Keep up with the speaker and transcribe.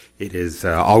It is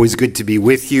always good to be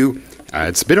with you.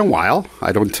 It's been a while.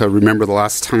 I don't remember the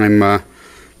last time.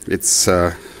 It's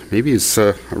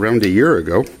around a year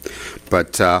ago.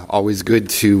 But always good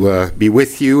to be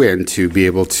with you and to be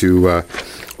able to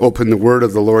open the Word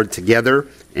of the Lord together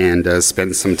and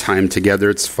spend some time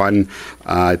together. It's fun.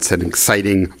 It's an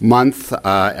exciting month.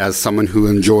 As someone who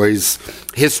enjoys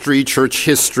history, church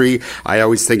history, I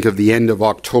always think of the end of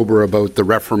October about the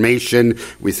Reformation.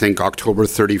 We think October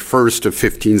 31st of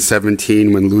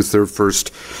 1517 when Luther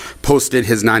first posted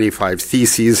his 95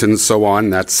 Theses and so on.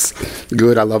 That's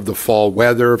good. I love the fall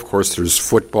weather. Of course, there's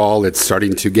football. It's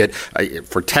starting to get,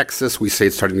 for Texas, we say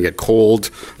it's starting to get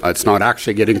cold. It's not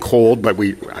actually getting cold, but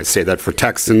I say that for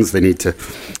Texans. They need to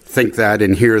think that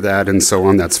and hear that and so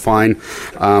on. That's fine.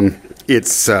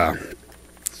 It's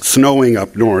snowing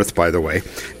up north, by the way,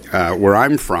 where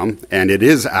I'm from, and it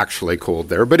is actually cold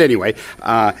there. But anyway,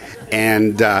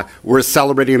 and we're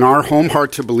celebrating in our home,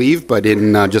 hard to believe, but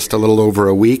in just a little over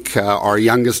a week, our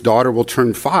youngest daughter will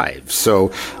turn 5.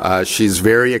 So she's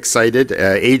very excited.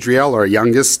 Adrielle, our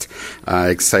youngest,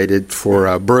 excited for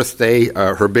a birthday.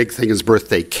 Her big thing is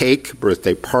birthday cake,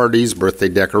 birthday parties, birthday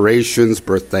decorations,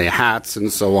 birthday hats,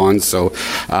 and so on. So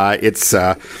it's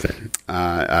a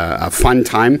fun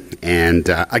time, and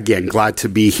again, glad to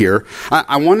be here.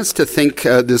 I want us to think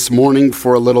this morning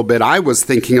for a little bit. I was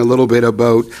thinking a little bit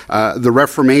about the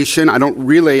Reformation.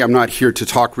 I'm not here to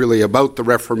talk really about the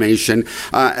Reformation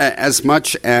as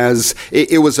much as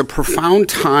it was a profound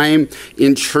time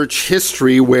in church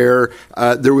history where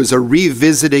there was a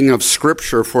revisiting of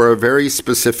Scripture for a very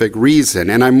specific reason.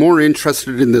 And I'm more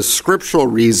interested in the scriptural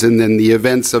reason than the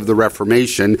events of the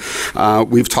Reformation.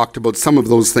 We've talked about some of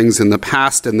those things in the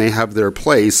past, and they have their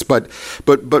place. But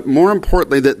more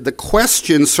importantly, the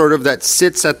question sort of that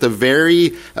sits at the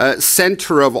very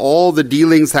center of all the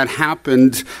dealings that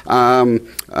happened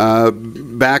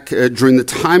back during the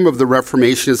time of the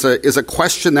Reformation is a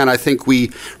question that I think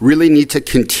we really need to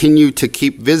continue to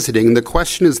keep visiting. The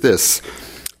question is this: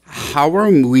 How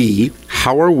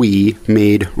are we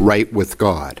made right with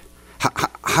God?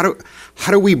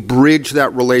 How do we bridge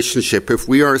that relationship? If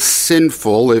we are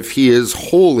sinful, if He is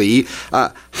holy,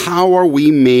 how are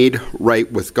we made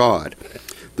right with God?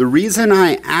 The reason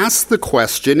I asked the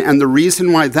question, and the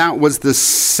reason why that was the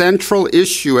central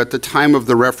issue at the time of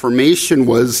the Reformation,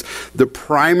 was the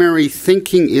primary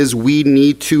thinking is we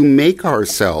need to make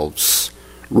ourselves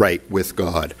right with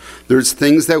God. There's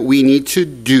things that we need to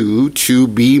do to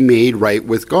be made right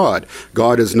with God.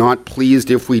 God is not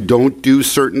pleased if we don't do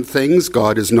certain things.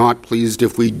 God is not pleased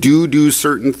if we do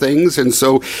certain things. And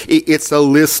so it's a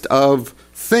list of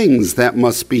things that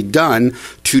must be done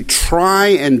to try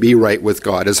and be right with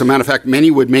God. As a matter of fact,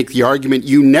 many would make the argument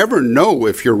you never know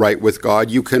if you're right with God.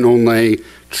 You can only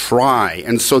try.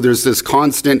 And so there's this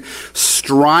constant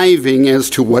striving as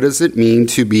to what does it mean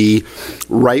to be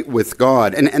right with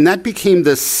God. And that became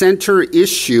the center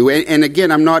issue. And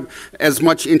again, I'm not as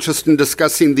much interested in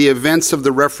discussing the events of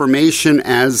the Reformation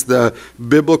as the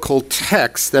biblical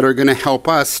texts that are going to help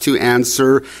us to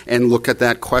answer and look at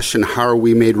that question: how are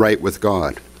we made right with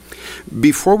God?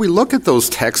 Before we look at those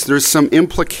texts, there's some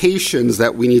implications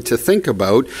that we need to think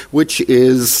about, which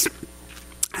has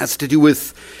to do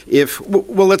with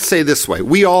let's say this way.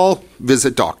 We all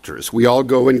visit doctors. We all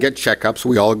go and get checkups.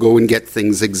 We all go and get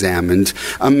things examined.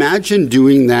 Imagine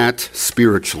doing that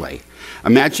spiritually.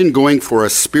 Imagine going for a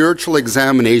spiritual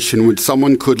examination when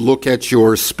someone could look at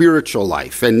your spiritual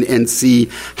life and see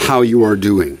how you are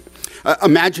doing.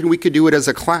 Imagine we could do it as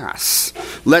a class.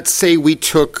 Let's say we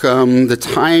took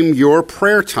your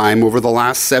prayer time over the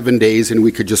last 7 days, and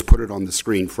we could just put it on the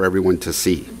screen for everyone to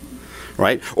see.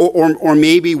 Right? Or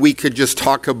maybe we could just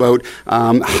talk about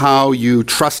how you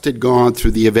trusted God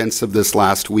through the events of this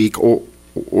last week,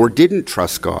 or didn't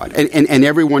trust God, and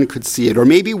everyone could see it. Or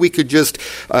maybe we could just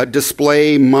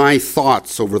display my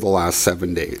thoughts over the last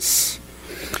 7 days.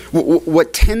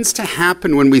 What tends to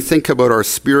happen when we think about our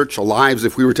spiritual lives,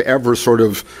 if we were to ever sort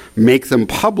of make them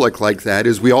public like that,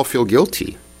 is we all feel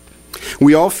guilty.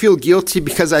 We all feel guilty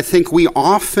because I think we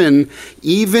often,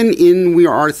 even in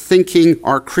our thinking,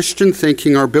 our Christian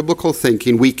thinking, our biblical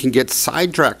thinking, we can get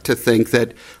sidetracked to think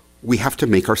that we have to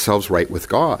make ourselves right with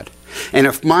God. And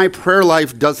if my prayer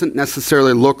life doesn't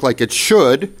necessarily look like it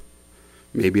should,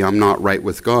 maybe I'm not right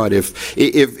with God. If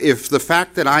the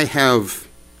fact that I have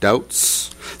doubts,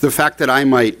 the fact that I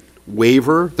might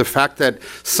waver, the fact that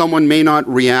someone may not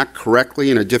react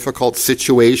correctly in a difficult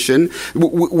situation,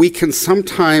 we can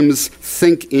sometimes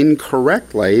think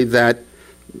incorrectly that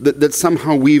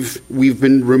somehow we've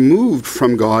been removed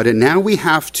from God, and now we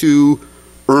have to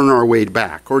earn our way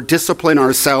back or discipline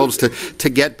ourselves to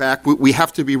get back. We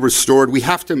have to be restored. We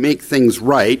have to make things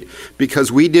right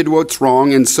because we did what's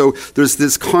wrong. And so there's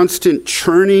this constant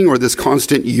churning or this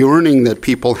constant yearning that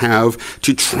people have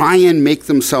to try and make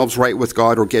themselves right with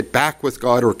God or get back with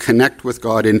God or connect with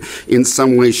God in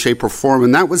some way, shape, or form.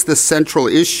 And that was the central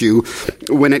issue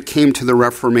when it came to the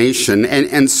Reformation.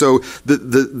 And so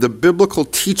the biblical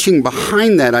teaching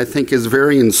behind that, I think, is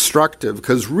very instructive,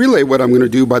 because really what I'm going to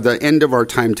do by the end of our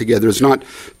time together is not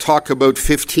talk about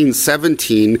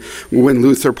 1517 when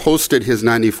Luther posted his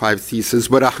 95 Theses,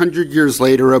 but 100 years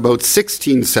later about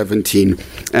 1617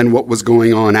 and what was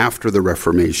going on after the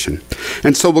Reformation.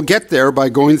 And so we'll get there by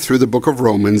going through the book of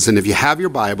Romans. And if you have your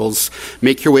Bibles,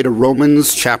 make your way to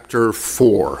Romans chapter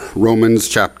 4. Romans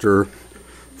chapter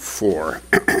 4.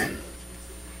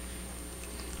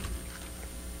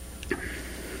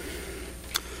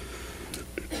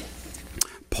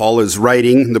 Paul is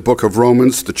writing the book of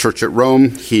Romans, the church at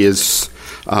Rome. He is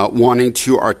wanting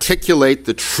to articulate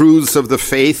the truths of the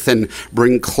faith and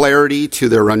bring clarity to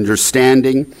their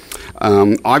understanding.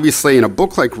 Obviously, in a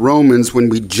book like Romans, when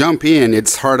we jump in,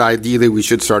 it's hard. Ideally, we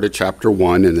should start at chapter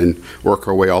 1 and then work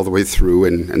our way all the way through,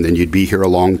 and then you'd be here a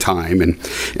long time.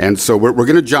 And so we're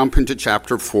going to jump into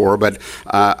chapter 4, but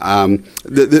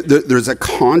there's a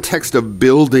context of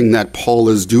building that Paul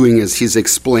is doing as he's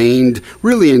explained,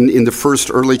 really in the first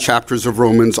early chapters of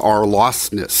Romans, our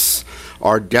lostness,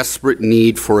 our desperate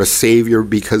need for a Savior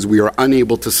because we are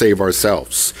unable to save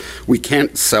ourselves. We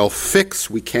can't self-fix.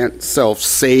 We can't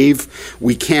self-save.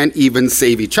 We can't even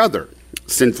save each other.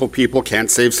 Sinful people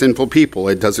can't save sinful people.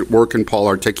 It doesn't work, and Paul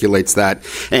articulates that.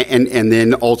 And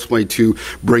then ultimately to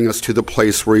bring us to the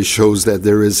place where he shows that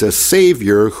there is a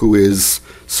Savior who is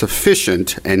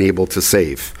sufficient and able to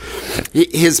save.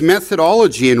 His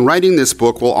methodology in writing this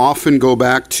book will often go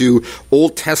back to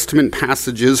Old Testament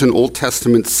passages and Old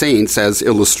Testament saints as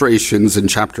illustrations, and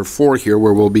chapter 4 here,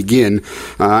 where we'll begin,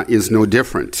 is no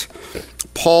different.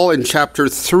 Paul in chapter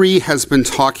 3 has been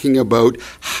talking about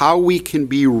how we can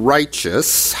be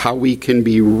righteous, how we can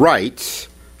be right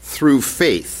through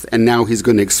faith. And now he's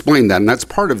going to explain that. And that's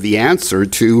part of the answer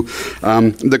to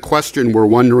the question we're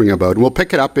wondering about. And we'll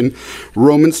pick it up in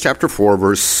Romans chapter 4,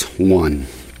 verse 1.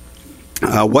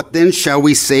 What then shall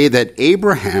we say that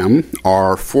Abraham,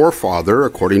 our forefather,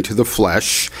 according to the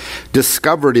flesh,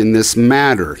 discovered in this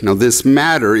matter? Now, this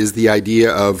matter is the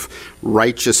idea of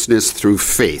righteousness through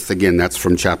faith. Again, that's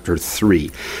from chapter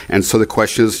 3. And so the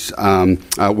question is,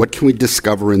 what can we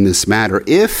discover in this matter?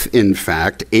 If, in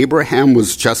fact, Abraham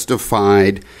was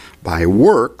justified by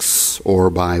works or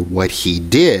by what he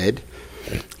did,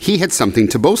 he had something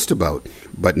to boast about,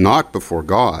 but not before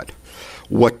God.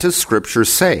 What does Scripture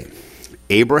say?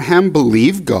 Abraham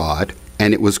believed God,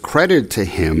 and it was credited to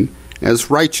him as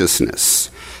righteousness.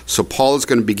 So Paul is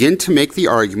going to begin to make the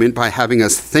argument by having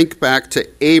us think back to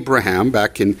Abraham,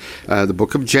 back in the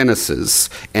book of Genesis,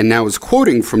 and now is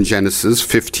quoting from Genesis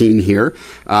 15 here.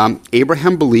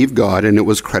 Abraham believed God, and it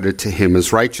was credited to him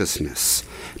as righteousness.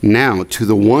 Now, to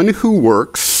the one who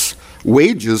works,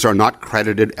 wages are not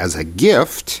credited as a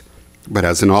gift, but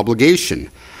as an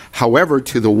obligation. However,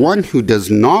 to the one who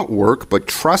does not work but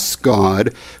trusts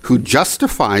God, who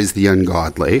justifies the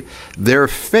ungodly, their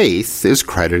faith is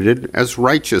credited as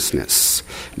righteousness.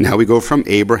 Now we go from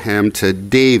Abraham to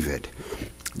David.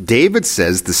 David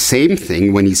says the same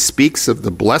thing when he speaks of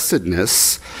the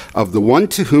blessedness of the one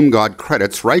to whom God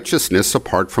credits righteousness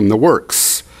apart from the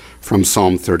works, from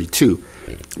Psalm 32.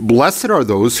 Blessed are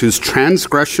those whose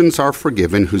transgressions are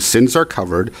forgiven, whose sins are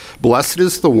covered. Blessed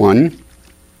is the one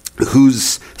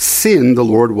whose sin the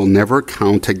Lord will never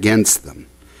count against them.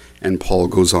 And Paul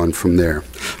goes on from there.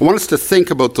 I want us to think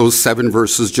about those 7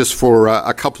 verses just for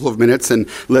a couple of minutes, and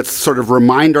let's sort of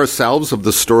remind ourselves of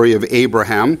the story of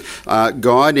Abraham.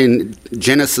 God in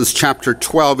Genesis chapter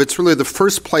 12, it's really the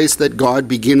first place that God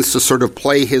begins to sort of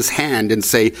play his hand and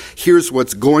say, here's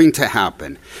what's going to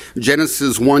happen.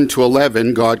 Genesis 1 to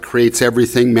 11, God creates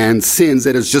everything, man sins.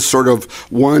 It is just sort of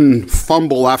one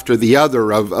fumble after the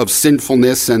other of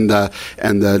sinfulness and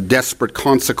the desperate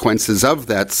consequences of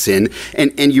that sin.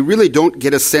 And you really don't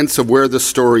get a sense of where the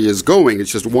story is going.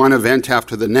 It's just one event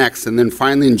after the next. And then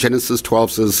finally in Genesis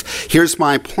 12 says, here's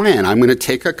my plan. I'm going to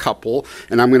take a couple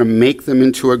and I'm going to make them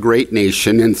into a great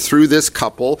nation. And through this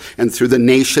couple and through the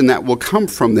nation that will come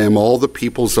from them, all the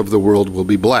peoples of the world will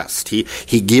be blessed.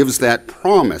 He gives that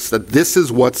promise that this is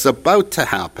what's about to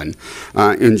happen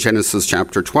in Genesis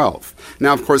chapter 12.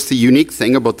 Now, of course, the unique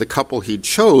thing about the couple he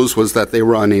chose was that they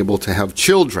were unable to have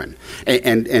children.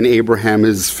 And Abraham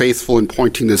is faithful in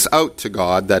pointing this out to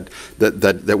God that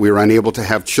that we were unable to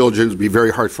have children. It would be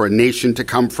very hard for a nation to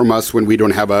come from us when we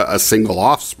don't have a single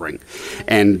offspring.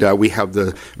 And we have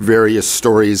the various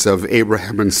stories of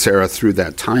Abraham and Sarah through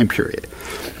that time period.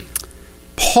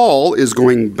 Paul is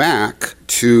going back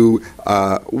to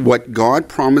what God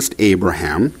promised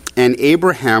Abraham. And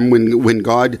Abraham, when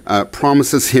God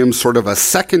promises him sort of a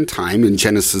second time in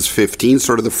Genesis 15,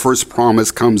 sort of the first promise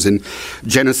comes in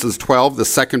Genesis 12, the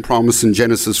second promise in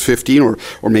Genesis 15,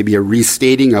 or maybe a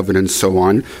restating of it and so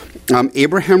on,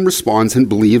 Abraham responds and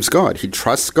believes God. He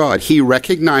trusts God. He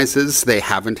recognizes they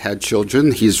haven't had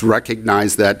children. He's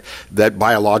recognized that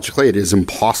biologically it is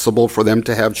impossible for them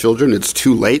to have children. It's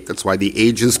too late. That's why the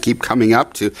ages keep coming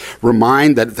up to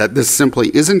remind that this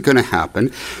simply isn't going to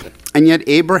happen. And yet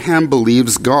Abraham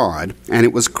believes God, and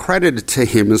it was credited to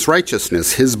him as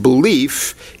righteousness. His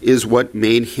belief is what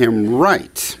made him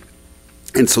right.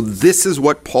 And so this is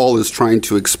what Paul is trying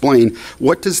to explain.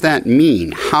 What does that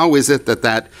mean? How is it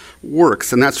that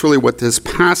works? And that's really what this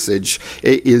passage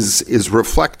is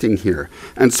reflecting here.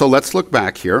 And so let's look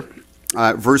back here.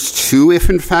 Verse 2, if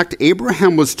in fact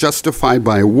Abraham was justified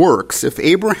by works, if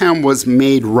Abraham was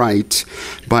made right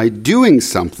by doing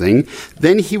something,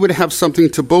 then he would have something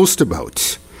to boast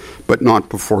about, but not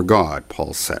before God,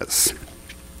 Paul says.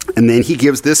 And then he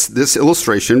gives this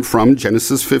illustration from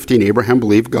Genesis 15. Abraham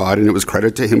believed God, and it was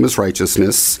credited to him as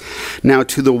righteousness. Now,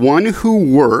 to the one who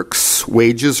works,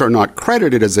 wages are not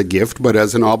credited as a gift, but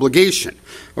as an obligation.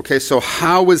 Okay, so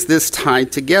how is this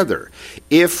tied together?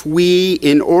 If we,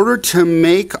 in order to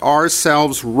make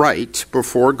ourselves right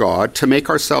before God, to make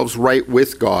ourselves right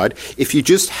with God, if you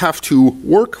just have to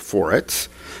work for it,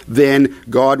 then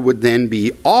God would then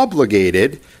be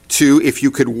obligated to, if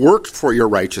you could work for your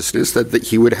righteousness, that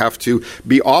he would have to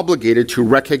be obligated to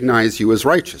recognize you as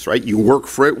righteous, right? You work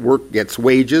for it, work gets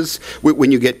wages.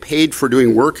 When you get paid for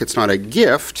doing work, it's not a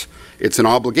gift, it's an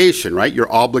obligation, right?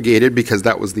 You're obligated because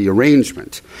that was the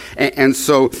arrangement. And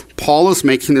so Paul is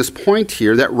making this point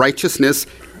here that righteousness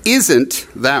isn't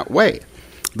that way.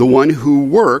 The one who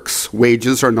works,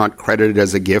 wages are not credited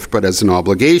as a gift, but as an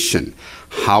obligation.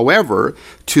 However,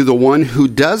 to the one who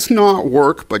does not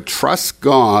work, but trusts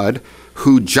God,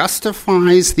 who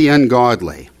justifies the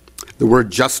ungodly. The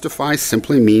word justify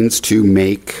simply means to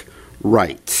make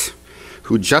right.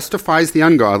 Who justifies the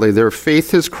ungodly, their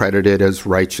faith is credited as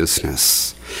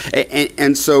righteousness.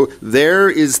 And so there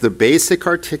is the basic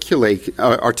articulation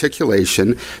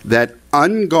that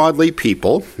ungodly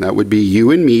people, that would be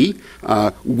you and me,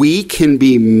 we can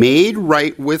be made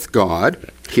right with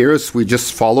God. Here, as we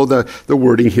just follow the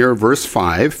wording here, verse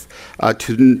 5,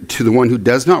 to the one who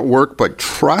does not work but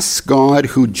trusts God,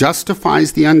 who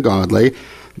justifies the ungodly,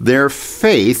 their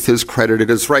faith is credited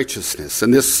as righteousness.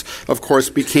 And this, of course,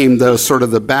 became the sort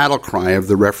of the battle cry of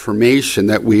the Reformation,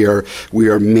 that we are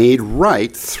made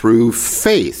right through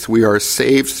faith. We are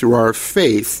saved through our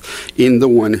faith in the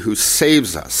one who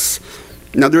saves us.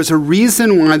 Now, there's a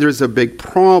reason why there's a big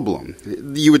problem.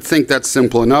 You would think that's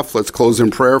simple enough. Let's close in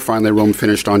prayer. Finally, Rome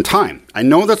finished on time. I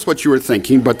know that's what you were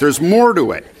thinking, but there's more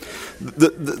to it.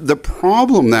 The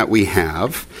problem that we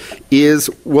have is,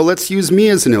 well, let's use me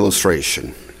as an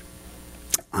illustration.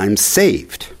 I'm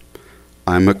saved.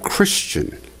 I'm a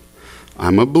Christian.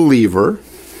 I'm a believer.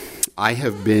 I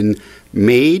have been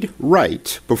made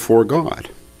right before God.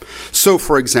 So,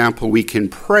 for example, we can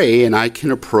pray and I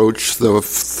can approach the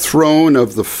throne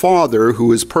of the Father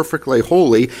who is perfectly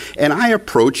holy, and I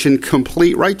approach in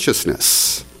complete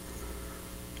righteousness.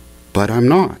 But I'm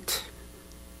not.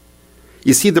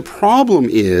 You see, the problem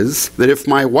is that if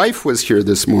my wife was here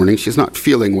this morning, she's not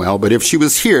feeling well, but if she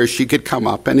was here, she could come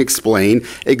up and explain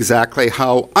exactly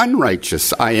how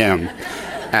unrighteous I am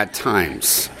at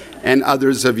times. And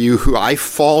others of you who I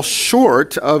fall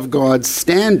short of God's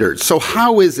standards. So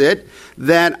how is it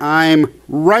that I'm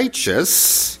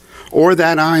righteous, or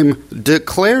that I'm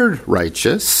declared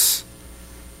righteous,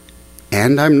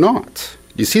 and I'm not?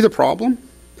 Do you see the problem?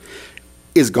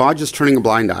 Is God just turning a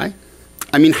blind eye?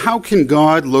 I mean, how can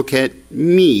God look at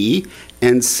me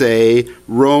and say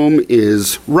Rome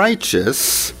is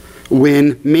righteous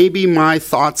when maybe my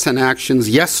thoughts and actions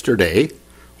yesterday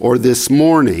or this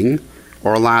morning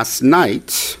or last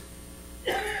night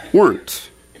weren't?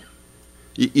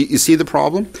 You see the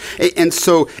problem? And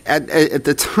so at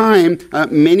the time,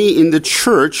 many in the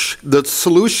church, the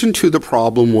solution to the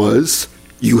problem was,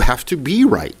 you have to be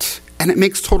right. And it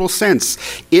makes total sense.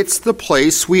 It's the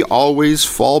place we always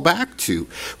fall back to,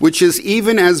 which is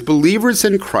even as believers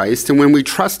in Christ, and when we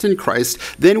trust in Christ,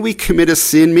 then we commit a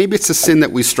sin. Maybe it's a sin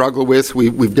that we struggle with.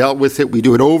 We've dealt with it. We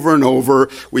do it over and over.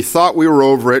 We thought we were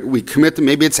over it. We commit to,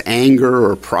 maybe it's anger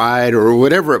or pride or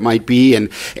whatever it might be.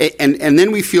 And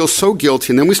then we feel so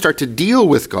guilty, and then we start to deal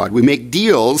with God. We make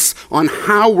deals on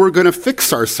how we're going to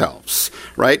fix ourselves,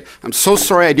 right? I'm so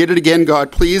sorry I did it again,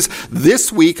 God. Please,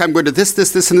 this week I'm going to this,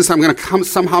 and this. I'm going to come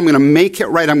somehow. I'm going to make it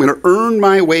right. I'm going to earn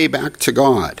my way back to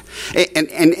God.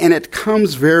 And it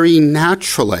comes very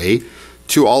naturally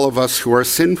to all of us who are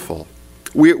sinful.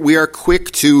 We are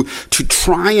quick to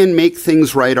try and make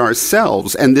things right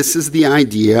ourselves. And this is the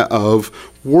idea of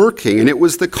working, and it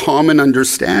was the common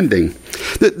understanding.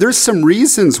 There's some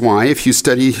reasons why, if you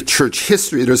study church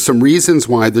history, there's some reasons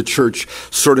why the church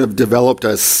sort of developed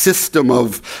a system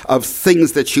of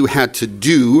things that you had to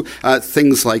do,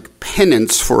 things like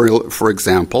penance, for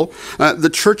example.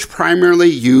 The church primarily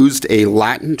used a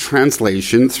Latin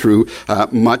translation through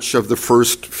much of the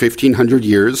first 1,500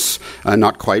 years,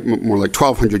 not quite, more like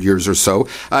 1,200 years or so,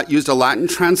 used a Latin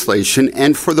translation,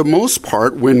 and for the most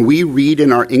part, when we read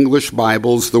in our English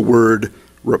Bible the word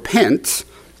repent,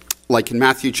 like in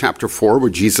Matthew chapter 4, where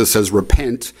Jesus says,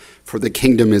 repent, for the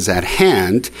kingdom is at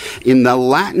hand. In the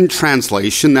Latin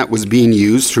translation that was being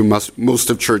used through most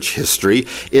of church history,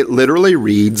 it literally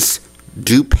reads,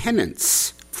 do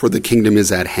penance, for the kingdom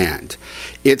is at hand.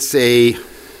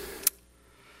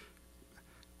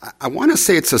 I want to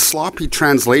say it's a sloppy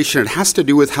translation. It has to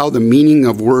do with how the meaning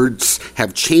of words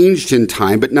have changed in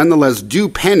time, but nonetheless, do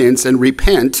penance and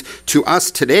repent to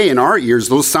us today in our ears,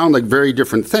 those sound like very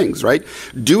different things, right?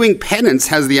 Doing penance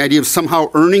has the idea of somehow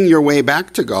earning your way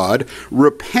back to God.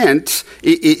 Repent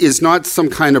is not some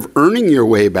kind of earning your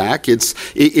way back. It's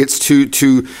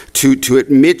to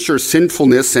admit your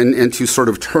sinfulness and to sort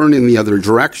of turn in the other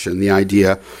direction, the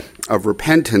idea of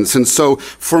repentance. And so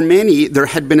for many, there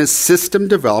had been a system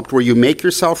developed where you make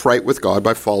yourself right with God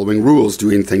by following rules,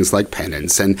 doing things like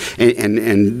penance and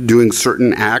doing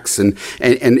certain acts, and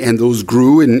those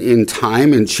grew in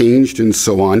time and changed and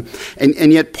so on.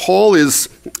 And yet Paul is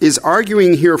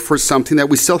arguing here for something that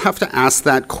we still have to ask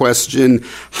that question: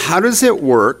 how does it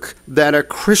work that a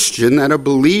Christian, that a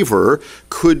believer,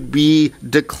 could be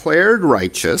declared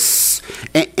righteous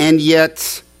and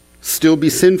yet still be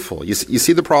sinful? You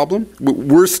see the problem?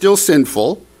 We're still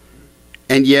sinful,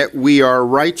 and yet we are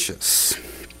righteous.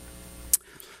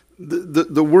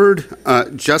 The word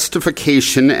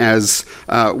justification, as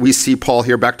we see Paul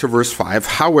here, back to verse 5,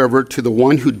 however, to the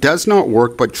one who does not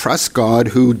work but trusts God,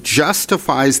 who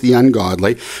justifies the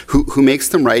ungodly, who makes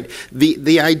them right.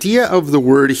 The idea of the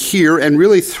word here, and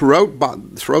really throughout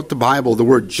the Bible, the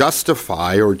word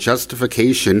justify or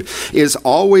justification is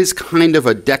always kind of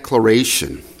a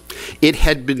declaration. It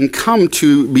had come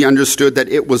to be understood that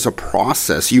it was a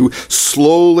process. You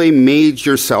slowly made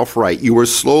yourself right. You were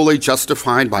slowly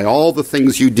justified by all the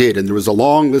things you did, and there was a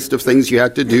long list of things you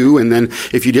had to do, and then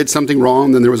if you did something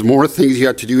wrong, then there was more things you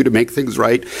had to do to make things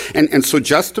right. And so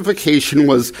justification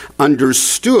was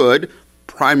understood,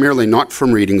 primarily not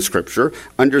from reading Scripture,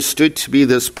 understood to be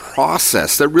this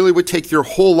process that really would take your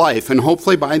whole life, and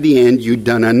hopefully by the end you'd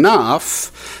done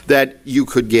enough that you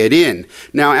could get in.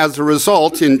 Now, as a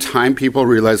result, in time, people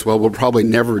realize, well, we'll probably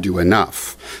never do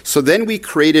enough. So then we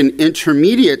create an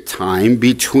intermediate time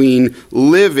between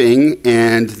living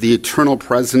and the eternal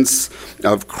presence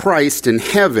of Christ in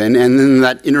heaven, and in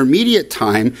that intermediate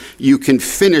time, you can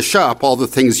finish up all the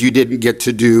things you didn't get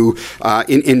to do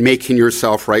in making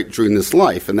yourself right during this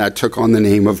life, and that took on the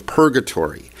name of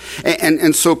purgatory.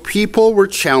 And so people were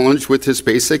challenged with this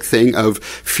basic thing of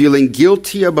feeling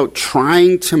guilty about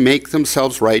trying to make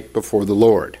themselves right before the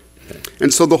Lord.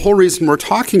 And so the whole reason we're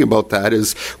talking about that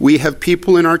is we have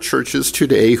people in our churches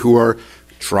today who are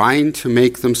trying to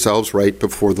make themselves right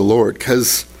before the Lord,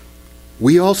 because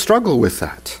we all struggle with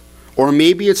that. Or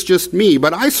maybe it's just me,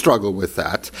 but I struggle with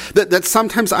that. That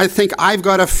sometimes I think I've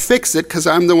got to fix it because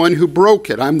I'm the one who broke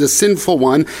it. I'm the sinful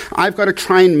one. I've got to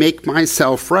try and make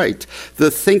myself right.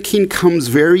 The thinking comes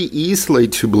very easily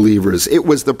to believers. It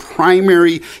was the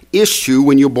primary issue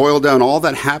when you boil down all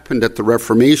that happened at the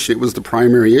Reformation. It was the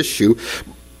primary issue.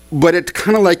 But it's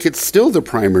kind of like it's still the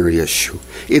primary issue.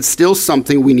 It's still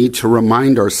something we need to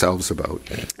remind ourselves about.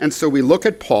 And so we look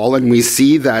at Paul and we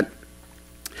see that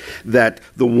that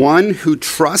the one who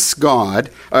trusts God,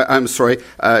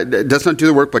 does not do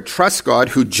the work, but trusts God,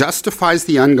 who justifies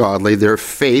the ungodly, their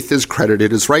faith is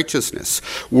credited as righteousness.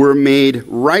 We're made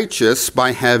righteous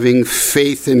by having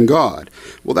faith in God.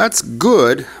 Well, that's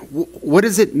good. What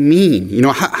does it mean?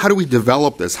 How do we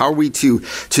develop this? How are we to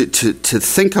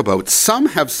think about? Some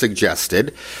have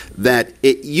suggested that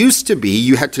it used to be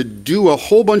you had to do a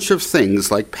whole bunch of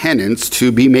things like penance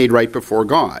to be made right before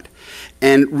God.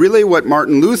 And really what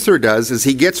Martin Luther does is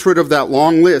he gets rid of that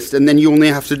long list, and then you only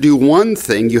have to do one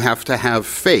thing. You have to have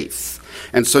faith.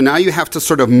 And so now you have to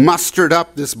sort of muster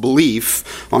up this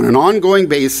belief on an ongoing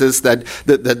basis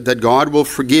that God will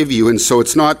forgive you. And so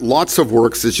it's not lots of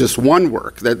works, it's just one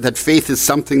work. That faith is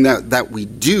something that we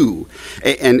do.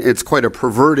 And it's quite a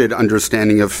perverted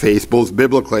understanding of faith, both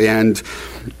biblically and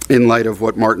in light of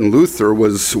what Martin Luther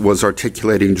was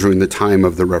articulating during the time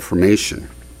of the Reformation.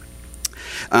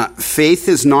 Faith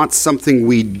is not something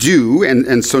we do,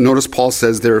 and so notice Paul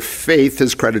says their faith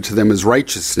is credited to them as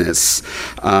righteousness.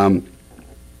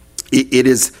 It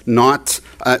is not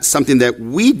something that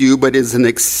we do, but is an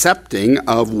accepting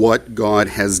of what God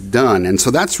has done. And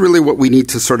so that's really what we need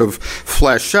to sort of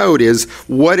flesh out is,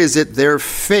 what is it their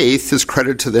faith is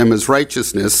credited to them as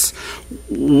righteousness?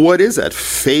 What is that?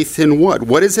 Faith in what?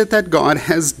 What is it that God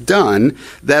has done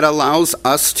that allows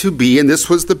us to be, and this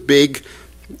was the big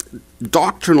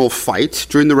doctrinal fight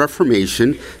during the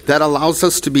Reformation, that allows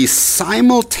us to be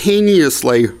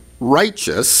simultaneously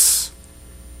righteous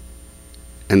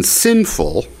and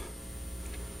sinful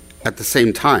at the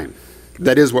same time.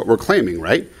 That is what we're claiming,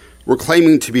 right? We're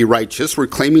claiming to be righteous. We're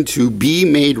claiming to be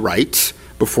made right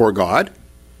before God.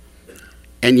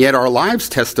 And yet our lives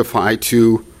testify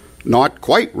to not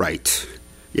quite right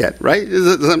yet, right?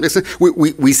 Does that make sense?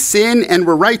 We sin and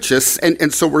we're righteous,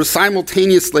 and so we're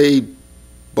simultaneously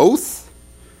both,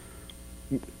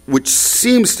 which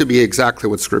seems to be exactly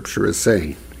what Scripture is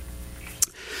saying.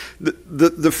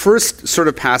 The first sort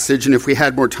of passage, and if we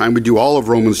had more time, we'd do all of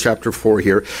Romans chapter 4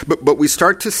 here, but we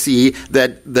start to see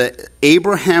that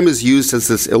Abraham is used as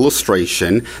this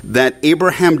illustration, that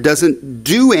Abraham doesn't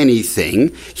do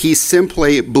anything. He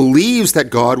simply believes that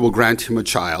God will grant him a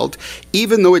child,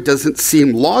 even though it doesn't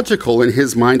seem logical in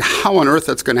his mind how on earth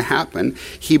that's going to happen.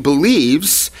 He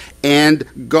believes, and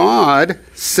God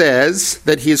says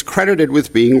that he is credited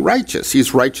with being righteous.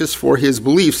 He's righteous for his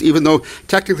beliefs, even though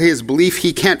technically his belief,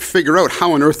 he can't figure out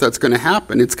how on earth that's going to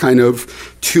happen. It's kind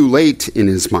of too late in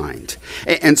his mind.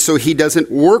 And so he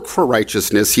doesn't work for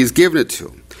righteousness. He's given it to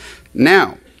him.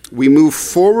 Now, we move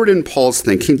forward in Paul's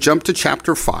thinking, jump to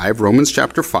chapter 5, Romans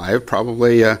chapter 5,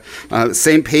 probably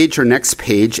same page or next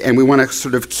page, and we want to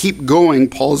sort of keep going.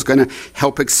 Paul's going to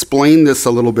help explain this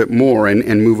a little bit more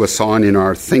and move us on in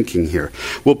our thinking here.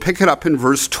 We'll pick it up in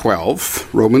verse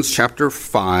 12, Romans chapter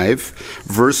 5,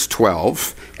 verse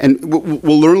 12, and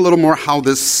we'll learn a little more how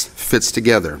this fits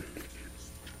together.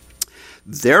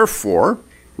 Therefore,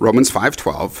 Romans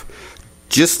 5:12,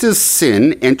 just as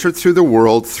sin entered through the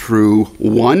world through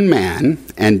one man,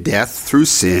 and death through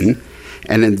sin,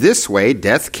 and in this way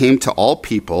death came to all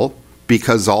people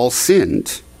because all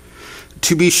sinned.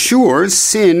 To be sure,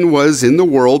 sin was in the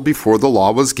world before the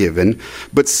law was given,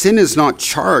 but sin is not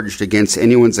charged against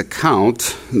anyone's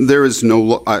account. There is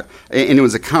no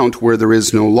anyone's account where there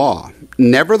is no law.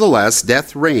 Nevertheless,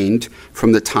 death reigned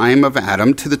from the time of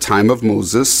Adam to the time of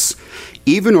Moses,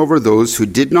 even over those who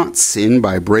did not sin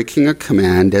by breaking a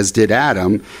command, as did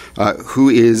Adam, who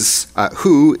is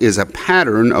a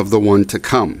pattern of the one to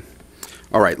come.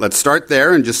 All right, let's start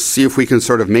there and just see if we can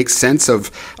sort of make sense of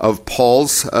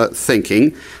Paul's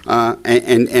thinking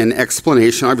and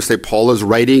explanation. Obviously, Paul is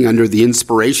writing under the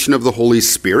inspiration of the Holy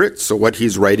Spirit, so what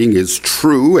he's writing is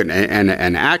true and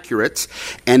accurate,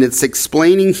 and it's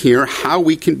explaining here how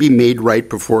we can be made right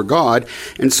before God.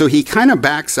 And so he kind of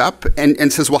backs up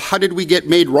and says, well, how did we get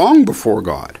made wrong before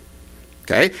God?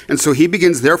 Okay, and so he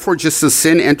begins, therefore, just as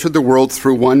sin entered the world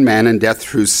through one man and death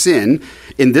through sin,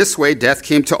 in this way death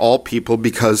came to all people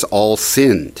because all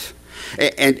sinned.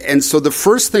 And so the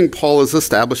first thing Paul is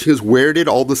establishing is, where did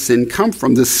all the sin come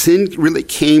from? The sin really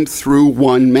came through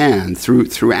one man,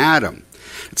 through Adam.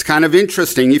 It's kind of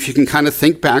interesting if you can kind of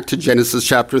think back to Genesis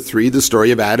chapter 3, the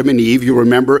story of Adam and Eve. You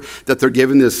remember that they're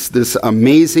given this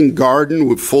amazing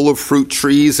garden full of fruit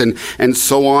trees and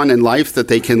so on in life that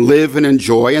they can live and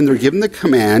enjoy. And they're given the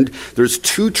command, there's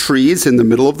two trees in the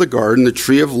middle of the garden, the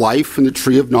tree of life and the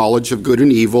tree of knowledge of good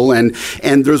and evil. And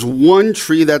there's one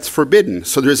tree that's forbidden.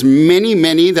 So there's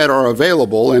many that are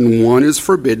available, and one is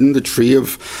forbidden, the tree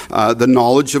of the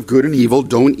knowledge of good and evil.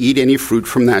 Don't eat any fruit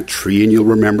from that tree. And you'll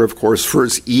remember, of course,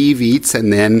 first First Eve eats,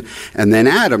 and then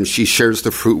Adam. She shares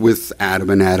the fruit with Adam,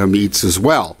 and Adam eats as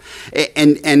well.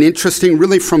 And interesting,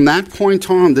 really, from that point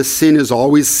on, the sin is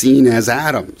always seen as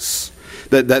Adam's.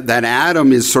 That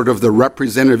Adam is sort of the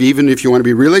representative, even if you want to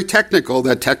be really technical,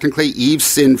 that technically Eve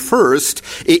sinned first,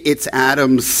 it's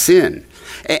Adam's sin.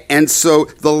 And so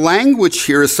the language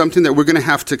here is something that we're going to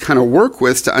have to kind of work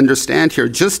with to understand here.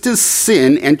 Just as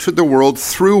sin entered the world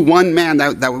through one man,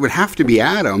 that would have to be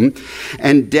Adam,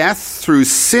 and death through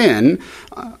sin,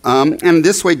 and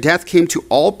this way death came to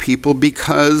all people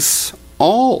because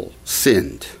all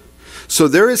sinned. So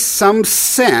there is some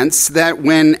sense that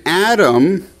when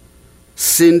Adam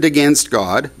sinned against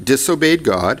God, disobeyed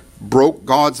God, broke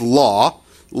God's law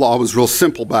was real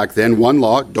simple back then, one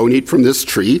law, don't eat from this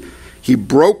tree. He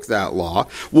broke that law.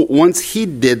 Well, once he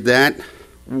did that,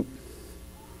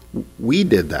 we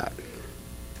did that.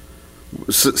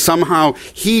 So somehow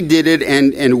he did it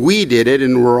and we did it,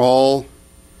 and we're all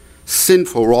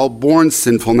sinful. We're all born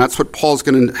sinful, and that's what Paul's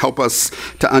going to help us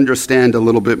to understand a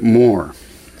little bit more.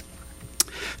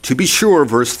 To be sure,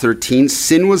 verse 13,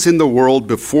 sin was in the world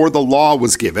before the law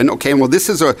was given. Okay, well, this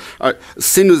is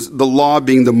sin is the law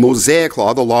being the Mosaic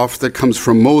law, the law that comes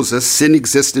from Moses. Sin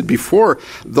existed before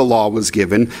the law was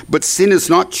given, but sin is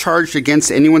not charged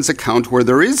against anyone's account where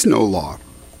there is no law.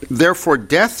 Therefore,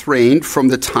 death reigned from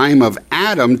the time of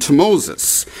Adam to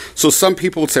Moses. So some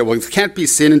people would say, well, it can't be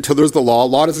sin until there's the law.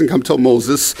 Law doesn't come till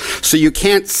Moses. So you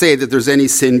can't say that there's any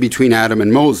sin between Adam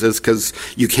and Moses because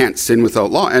you can't sin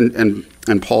without law. And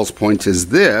Paul's point is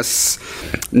this: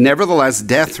 nevertheless,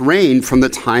 death reigned from the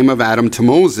time of Adam to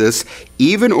Moses,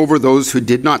 even over those who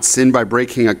did not sin by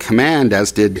breaking a command,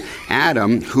 as did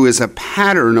Adam, who is a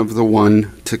pattern of the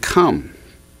one to come.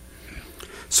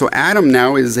 So Adam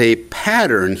now is a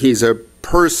pattern. He's a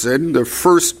person, the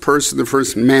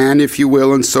first man, if you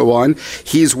will, and so on.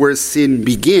 He's where sin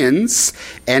begins,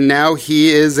 and now he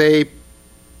is a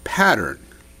pattern.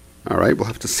 All right, we'll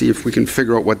have to see if we can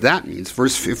figure out what that means.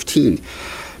 Verse 15.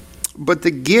 But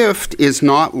the gift is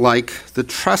not like the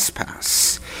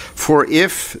trespass. For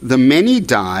if the many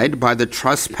died by the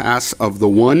trespass of the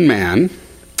one man,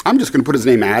 I'm just going to put his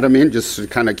name Adam in, just to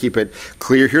kind of keep it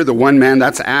clear here. The one man,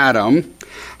 that's Adam.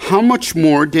 How much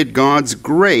more did God's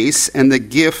grace and the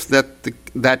gift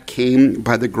that came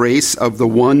by the grace of the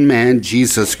one man,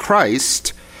 Jesus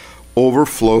Christ,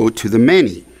 overflow to the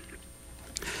many?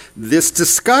 This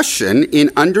discussion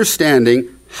in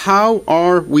understanding how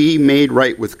are we made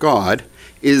right with God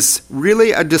is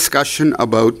really a discussion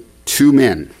about two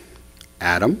men,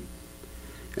 Adam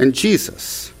and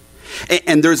Jesus.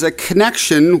 And there's a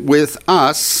connection with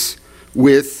us,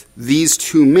 with these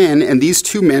two men, and these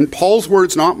two men, Paul's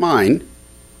words, not mine,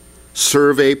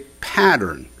 serve a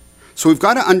pattern. So we've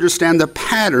got to understand the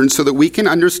pattern so that we can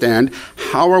understand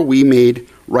how are we made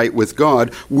right with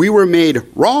God. We were made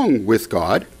wrong with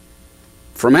God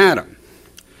from Adam.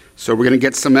 So we're going to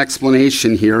get some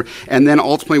explanation here. And then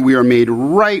ultimately we are made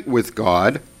right with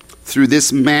God through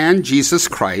this man, Jesus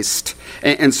Christ.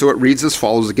 And so it reads as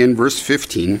follows again, verse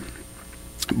 15.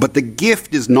 But the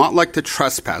gift is not like the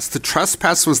trespass. The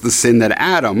trespass was the sin that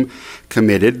Adam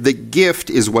committed. The gift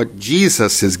is what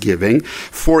Jesus is giving.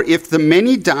 For if the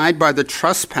many died by the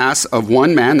trespass of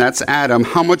one man, that's Adam,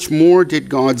 how much more did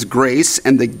God's grace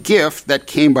and the gift that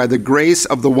came by the grace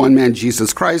of the one man,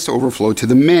 Jesus Christ, overflow to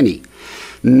the many?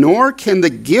 Nor can the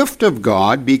gift of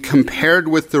God be compared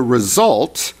with the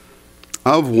result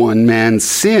of one man's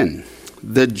sin.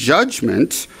 The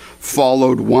judgment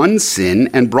followed one sin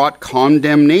and brought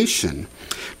condemnation,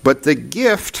 but the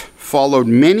gift followed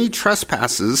many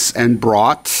trespasses and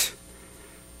brought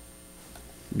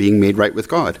being made right with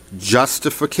God.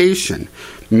 Justification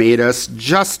made us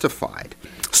justified.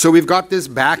 So we've got this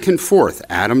back and forth.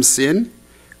 Adam's sin,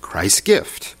 Christ's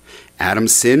gift.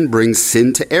 Adam's sin brings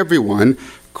sin to everyone.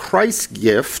 Christ's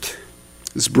gift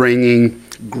is bringing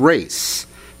grace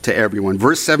to everyone.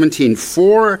 Verse 17,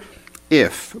 for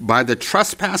if by the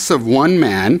trespass of one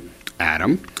man,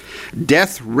 Adam,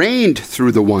 death reigned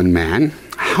through the one man,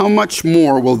 how much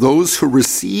more will those who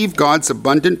receive God's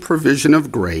abundant provision of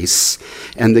grace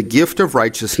and the gift of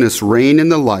righteousness reign in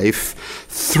the life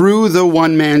through the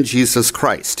one man, Jesus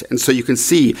Christ? And so you can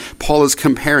see Paul is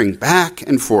comparing back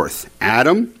and forth.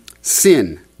 Adam,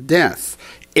 sin, death.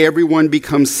 Everyone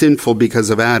becomes sinful because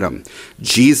of Adam.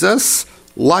 Jesus,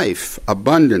 life,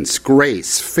 abundance,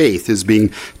 grace, faith is being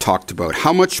talked about.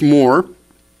 How much more,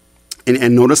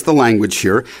 and notice the language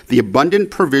here, the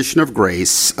abundant provision of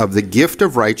grace, of the gift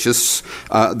of righteousness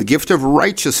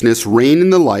reign in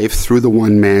the life through the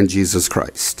one man, Jesus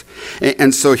Christ.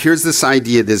 And so here's this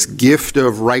idea, this gift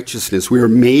of righteousness. We are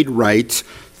made right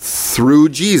through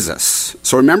Jesus. righteous.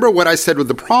 So remember what I said what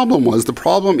the problem was. The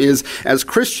problem is, as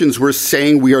Christians, we're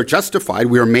saying we are justified,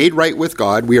 we are made right with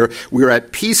God, we are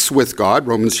at peace with God,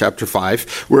 Romans chapter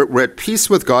 5. We're at peace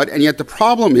with God, and yet the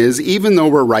problem is, even though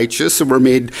we're righteous and we're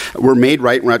made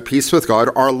right and we're at peace with God,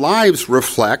 our lives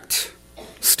reflect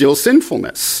still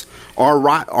sinfulness.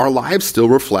 Our lives still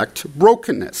reflect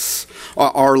brokenness.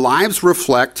 Our lives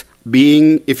reflect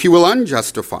being, if you will,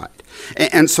 unjustified.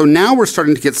 And so now we're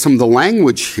starting to get some of the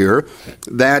language here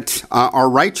that our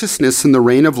righteousness in the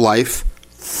reign of life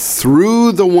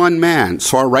through the one man.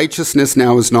 So our righteousness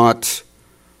now is not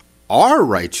our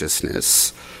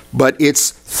righteousness, but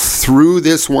it's through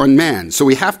this one man. So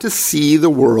we have to see the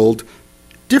world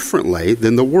differently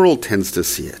than the world tends to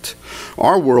see it.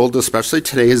 Our world, especially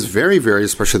today, is very, very,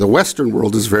 especially the Western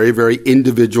world, is very, very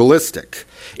individualistic.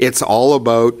 It's all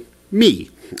about me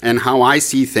and how I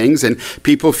see things, and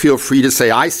people feel free to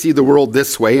say, I see the world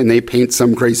this way, and they paint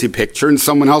some crazy picture, and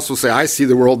someone else will say, I see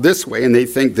the world this way, and they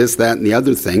think this, that, and the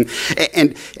other thing.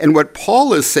 And what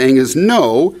Paul is saying is,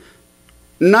 no,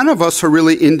 none of us are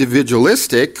really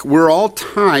individualistic. We're all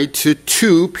tied to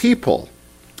two people,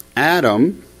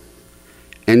 Adam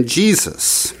and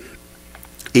Jesus.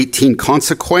 18,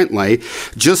 consequently,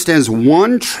 just as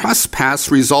one trespass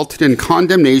resulted in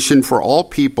condemnation for all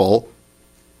people.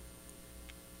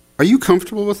 Are you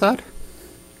comfortable with that?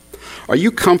 Are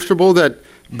you comfortable that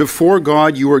before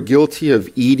God you were guilty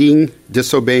of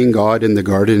disobeying God in the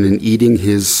garden and eating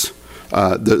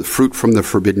the fruit from the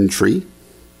forbidden tree?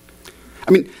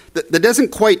 I mean, that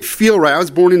doesn't quite feel right. I was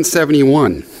born in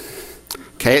 71.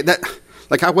 Okay,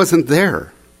 I wasn't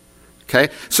there. Okay,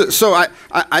 so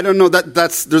I don't know,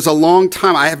 there's a long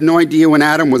time. I have no idea when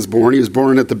Adam was born. He was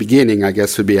born at the beginning, I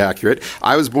guess would be accurate.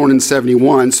 I was born in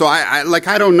 71, so I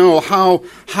don't know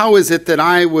how is it that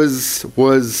I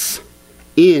was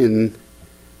in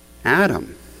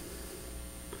Adam.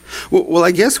 Well,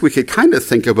 I guess we could kind of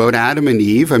think about Adam and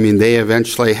Eve. I mean, they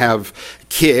eventually have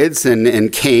kids,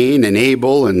 and Cain and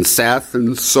Abel and Seth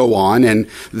and so on, and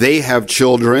they have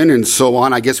children and so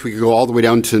on. I guess we could go all the way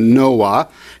down to Noah.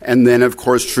 And then, of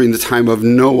course, during the time of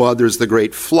Noah, there's the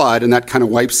great flood, and that kind of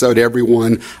wipes out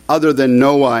everyone other than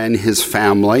Noah and his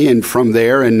family. And from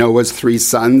there, and Noah's 3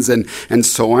 sons and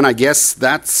so on. I guess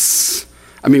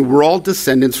we're all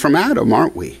descendants from Adam,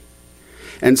 aren't we?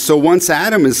 And so once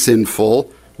Adam is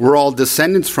sinful, we're all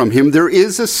descendants from him. There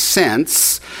is a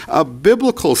sense, a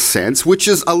biblical sense, which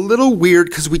is a little weird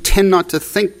because we tend not to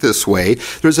think this way.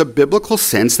 There's a biblical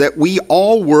sense that we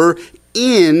all were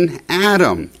in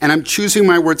Adam. And I'm choosing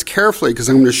my words carefully because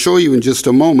I'm going to show you in just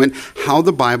a moment how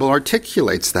the Bible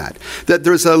articulates that. That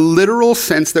there's a literal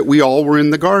sense that we all were in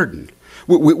the garden.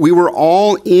 We were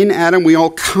all in Adam. We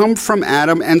all come from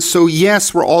Adam. And so,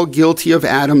 yes, we're all guilty of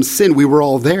Adam's sin. We were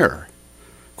all there.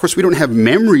 Of course, we don't have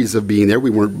memories of being there. We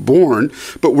weren't born,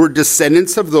 but we're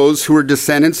descendants of those who are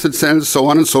descendants, so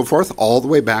on and so forth, all the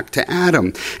way back to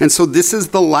Adam. And so this is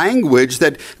the language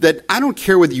that I don't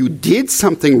care whether you did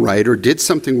something right or did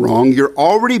something wrong, you're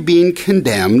already being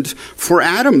condemned for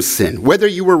Adam's sin, whether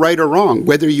you were right or wrong,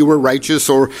 whether you were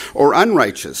righteous or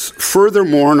unrighteous.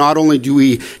 Furthermore, not only do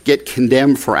we get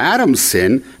condemned for Adam's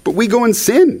sin, but we go and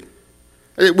sin.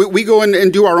 We go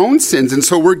and do our own sins, and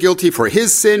so we're guilty for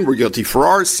his sin, we're guilty for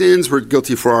our sins, we're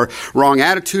guilty for our wrong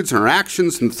attitudes and our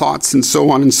actions and thoughts and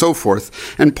so on and so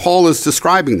forth. And Paul is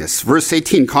describing this. Verse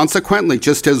 18, consequently,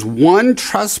 just as one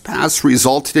trespass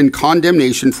resulted in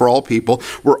condemnation for all people,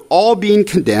 we're all being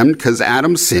condemned because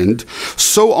Adam sinned,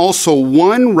 so also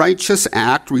one righteous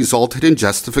act resulted in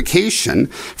justification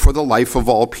for the life of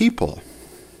all people.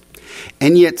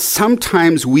 And yet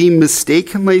sometimes we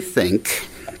mistakenly think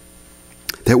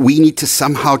that we need to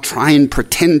somehow try and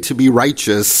pretend to be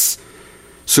righteous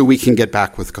so we can get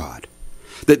back with God.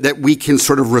 That we can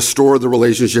sort of restore the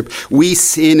relationship. We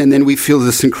sin and then we feel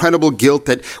this incredible guilt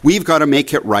that we've got to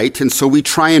make it right. And so we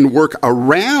try and work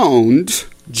around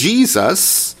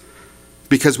Jesus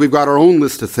because we've got our own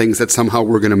list of things that somehow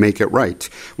we're going to make it right,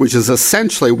 which is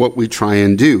essentially what we try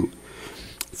and do.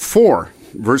 4.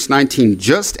 Verse 19,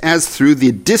 just as through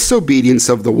the disobedience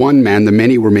of the one man the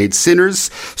many were made sinners,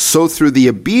 so through the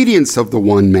obedience of the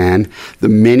one man the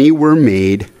many were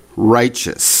made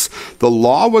righteous. The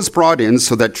law was brought in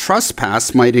so that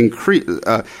trespass might increase,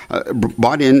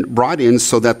 brought in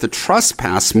so that the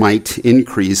trespass might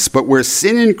increase. But where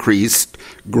sin increased,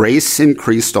 grace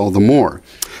increased all the more.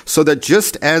 So that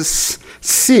just as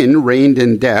sin reigned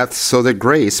in death, so that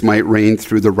grace might reign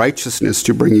through the righteousness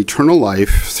to bring eternal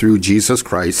life through Jesus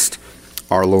Christ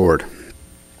our Lord.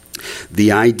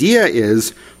 The idea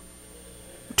is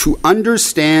to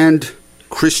understand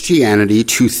Christianity,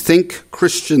 to think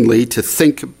Christianly, to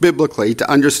think biblically, to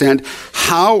understand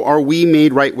how are we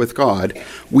made right with God,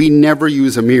 we never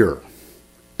use a mirror.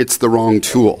 It's the wrong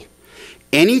tool.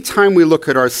 Anytime we look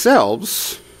at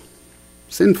ourselves,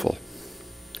 sinful.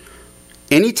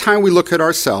 Anytime we look at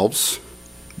ourselves,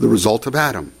 the result of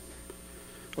Adam,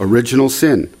 original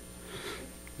sin,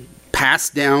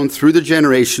 passed down through the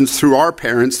generations, through our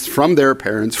parents, from their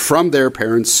parents,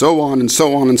 so on and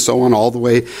so on and so on, all the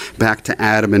way back to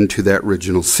Adam and to that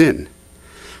original sin.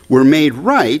 We're made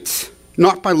right,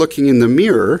 not by looking in the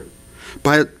mirror,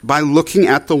 but by looking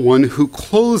at the one who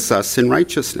clothes us in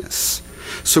righteousness.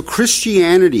 So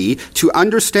Christianity, to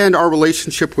understand our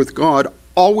relationship with God,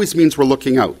 always means we're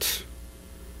looking out.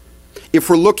 If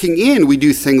we're looking in, we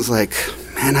do things like,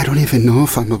 man, I don't even know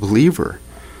if I'm a believer.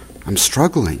 I'm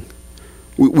struggling.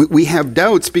 We have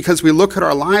doubts because we look at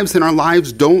our lives and our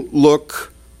lives don't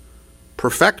look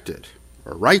perfected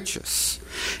or righteous.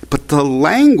 But the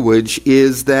language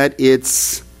is that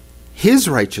it's His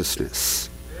righteousness,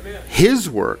 Amen. His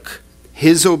work,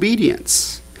 His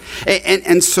obedience.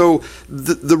 And so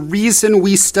the reason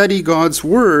we study God's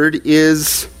Word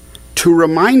is to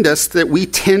remind us that we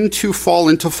tend to fall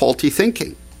into faulty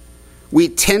thinking. We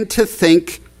tend to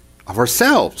think of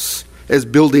ourselves as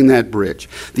building that bridge.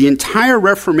 The entire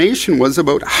Reformation was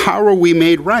about how are we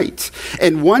made right.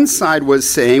 And one side was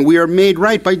saying we are made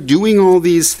right by doing all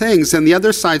these things. And the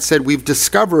other side said we've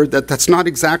discovered that that's not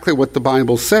exactly what the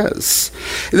Bible says.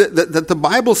 That the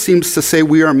Bible seems to say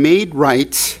we are made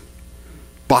right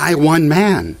by one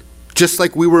man, just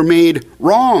like we were made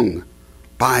wrong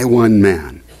by one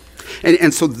man.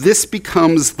 And so this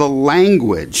becomes the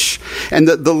language. And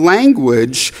the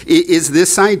language is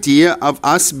this idea of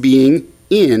us being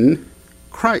in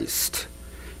Christ.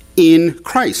 In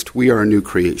Christ, we are a new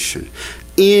creation.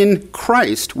 In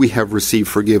Christ, we have received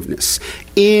forgiveness.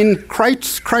 In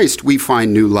Christ, we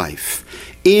find new life.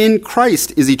 In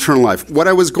Christ is eternal life. What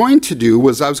I was going to do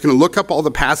was I was going to look up all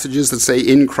the passages that say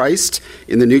in Christ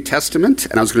in the New Testament,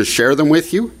 and I was going to share them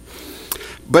with you.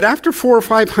 But after 400 or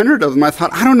 500 of them, I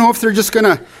thought, I don't know if they're going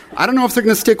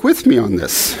to stick with me on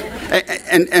this.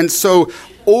 And so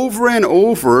over and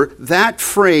over, that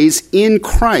phrase, in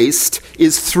Christ,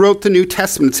 is throughout the New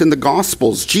Testament. It's in the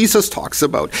Gospels. Jesus talks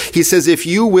about. He says, if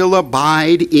you will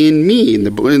abide in me, in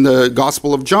the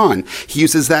Gospel of John. He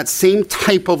uses that same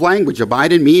type of language,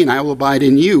 abide in me and I will abide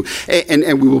in you.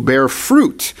 And we will bear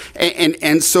fruit.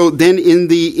 And so then in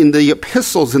the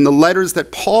epistles, in the letters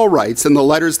that Paul writes, and the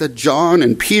letters that John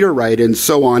and Peter write, and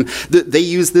so on, they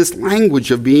use this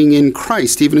language of being in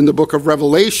Christ. Even in the book of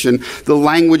Revelation, the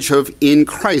language of in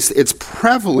Christ, it's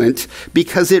prevalent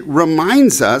because it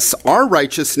reminds us our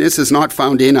righteousness is not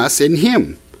found in us, in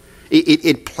Him.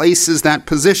 It places that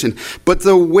position. But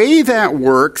the way that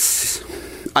works,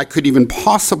 I could even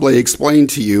possibly explain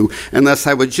to you unless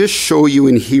I would just show you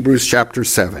in Hebrews chapter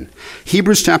 7.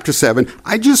 Hebrews chapter 7,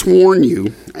 I just warn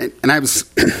you, and I was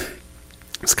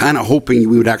kind of hoping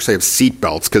we would actually have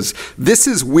seatbelts, because this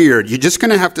is weird. You're just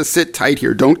going to have to sit tight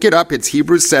here. Don't get up. It's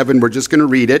Hebrews 7. We're just going to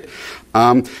read it.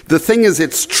 The thing is,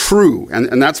 it's true,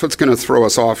 and that's what's going to throw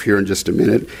us off here in just a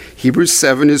minute. Hebrews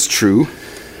 7 is true.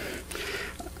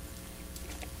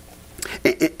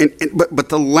 But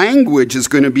the language is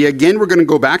going to be, again, we're going to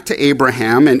go back to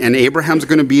Abraham, and Abraham's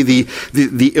going to be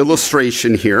the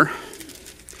illustration here.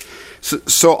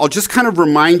 So I'll just kind of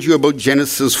remind you about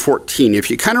Genesis 14. If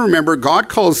you kind of remember, God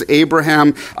calls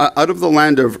Abraham out of the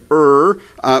land of Ur,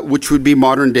 which would be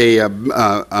modern-day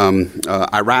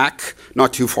Iraq,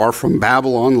 not too far from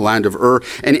Babylon, the land of Ur.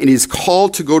 And he's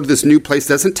called to go to this new place.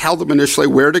 Doesn't tell them initially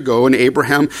where to go. And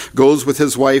Abraham goes with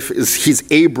his wife. He's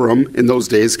Abram in those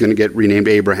days, going to get renamed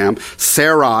Abraham.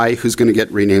 Sarai, who's going to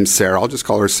get renamed Sarah. I'll just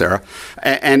call her Sarah.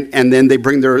 And then they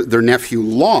bring their nephew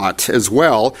Lot as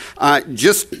well.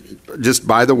 Just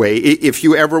by the way, if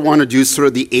you ever want to do sort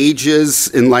of the ages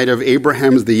in light of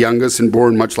Abraham as the youngest and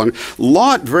born much longer,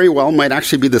 Lot very well might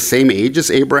actually be the same age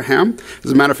as Abraham.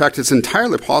 As a matter of fact, it's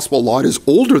entirely possible Lot is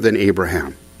older than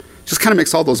Abraham. Just kind of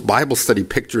makes all those Bible study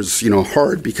pictures,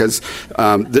 hard because,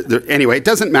 anyway, it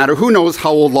doesn't matter. Who knows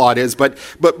how old Lot is, but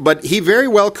he very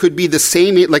well could be the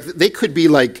same age. Like they could be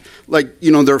like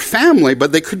their family,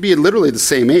 but they could be literally the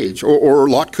same age, or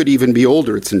Lot could even be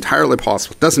older. It's entirely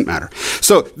possible. It doesn't matter.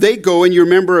 So they go, and you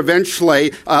remember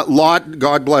eventually Lot,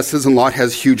 God blesses, and Lot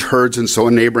has huge herds, and so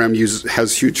on. Abraham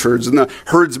has huge herds, and the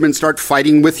herdsmen start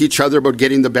fighting with each other about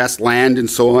getting the best land, and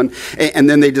so on. And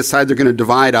then they decide they're going to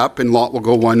divide up, and Lot will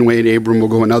go one way, and Abram will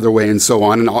go another way, and so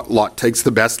on. And Lot takes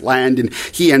the best land, and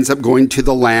he ends up going to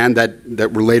the land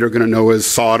that we're later going to know as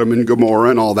Sodom and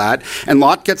Gomorrah and all that. And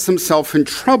Lot gets himself in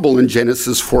trouble in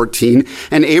Genesis 14.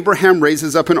 And Abraham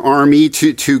raises up an army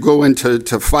to go into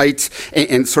to fight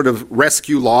and sort of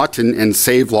rescue Lot and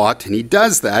save Lot. And he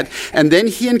does that. And then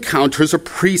he encounters a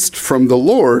priest from the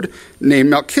Lord named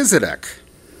Melchizedek.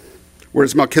 Where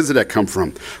does Melchizedek come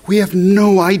from? We have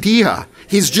no idea.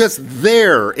 He's just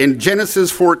there in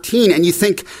Genesis 14. And you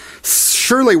think,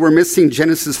 surely we're missing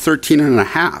Genesis 13 and a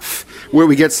half, where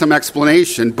we get some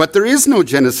explanation. But there is no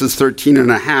Genesis 13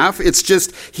 and a half. It's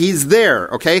just he's there,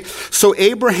 okay? So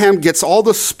Abraham gets all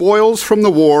the spoils from the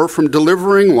war, from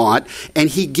delivering Lot, and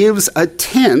he gives a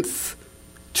tenth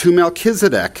to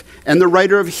Melchizedek. And the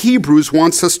writer of Hebrews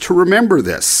wants us to remember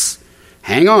this.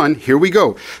 Hang on, here we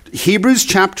go. Hebrews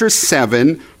chapter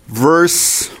 7,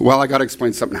 I got to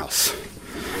explain something else.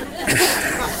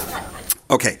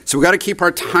 Okay, so we got to keep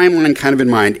our timeline kind of in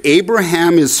mind.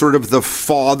 Abraham is sort of the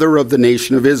father of the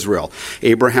nation of Israel.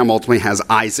 Abraham ultimately has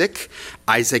Isaac.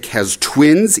 Isaac has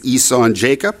twins, Esau and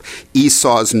Jacob.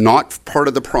 Esau is not part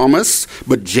of the promise,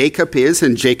 but Jacob is,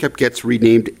 and Jacob gets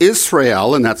renamed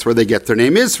Israel, and that's where they get their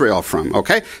name Israel from,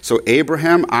 okay? So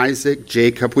Abraham, Isaac,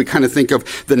 Jacob, we kind of think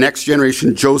of the next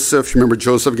generation, Joseph. Remember,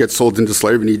 Joseph gets sold into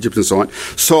slavery in Egypt and so on.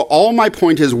 So all my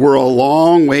point is we're a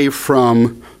long way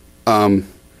from...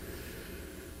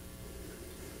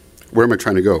 where am I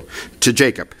trying to go? To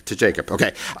Jacob.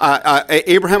 Okay.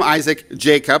 Abraham, Isaac,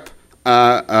 Jacob,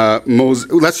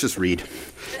 Moses. Let's just read.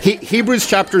 Hebrews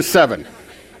chapter 7.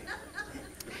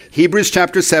 Hebrews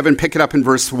chapter 7, pick it up in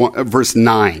verse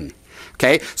 9.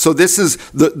 Okay, so this is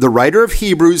the writer of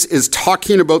Hebrews is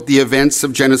talking about the events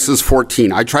of Genesis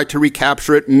 14. I tried to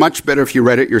recapture it much better if you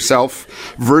read it yourself.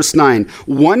 Verse 9.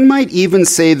 One might even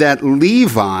say that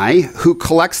Levi, who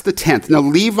collects the tenth. Now,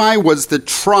 Levi was the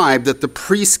tribe that the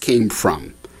priests came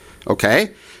from.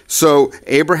 Okay? So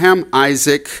Abraham,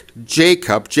 Isaac,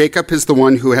 Jacob. Jacob is the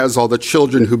one who has all the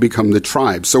children who become the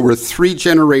tribe. So we're 3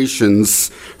 generations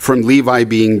from Levi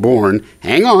being born.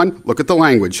 Hang on, look at the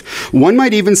language. One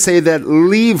might even say that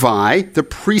Levi, the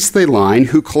priestly line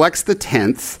who collects the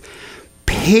tenth,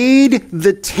 paid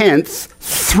the tenth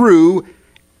through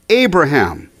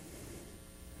Abraham.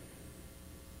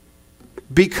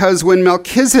 Because when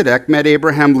Melchizedek met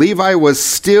Abraham, Levi was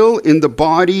still in the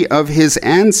body of his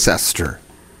ancestor.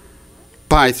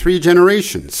 By 3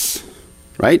 generations,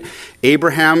 right?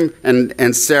 Abraham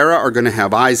and Sarah are going to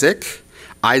have Isaac.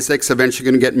 Isaac's eventually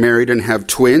going to get married and have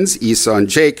twins, Esau and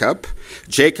Jacob.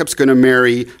 Jacob's going to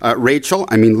marry Rachel,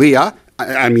 and then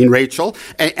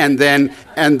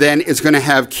is going to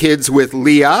have kids with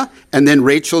Leah, and then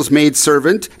Rachel's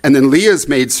maidservant, and then Leah's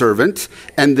maidservant,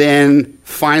 and then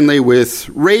finally with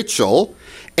Rachel.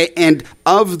 And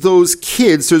of those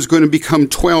kids, there's going to become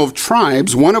 12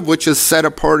 tribes, one of which is set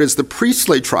apart as the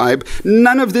priestly tribe.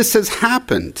 None of this has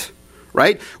happened,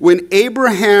 right? When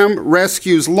Abraham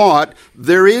rescues Lot,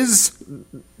 there is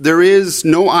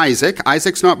no Isaac.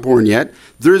 Isaac's not born yet.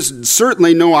 There's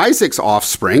certainly no Isaac's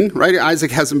offspring, right? Isaac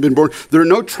hasn't been born. There are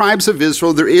no tribes of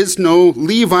Israel. There is no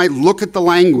Levi. Look at the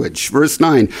language. Verse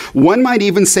 9. One might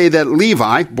even say that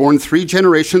Levi, born 3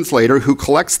 generations later, who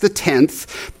collects the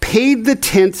tenth, paid the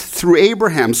tenth through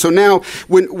Abraham. So now,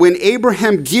 when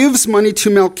Abraham gives money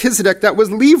to Melchizedek, that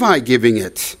was Levi giving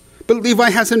it. But Levi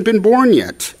hasn't been born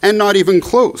yet, and not even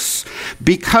close.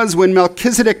 Because when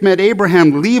Melchizedek met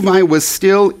Abraham, Levi was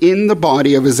still in the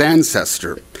body of his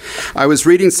ancestor. I was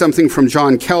reading something from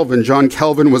John Calvin. John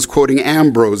Calvin was quoting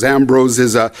Ambrose. Ambrose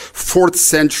is a 4th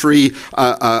century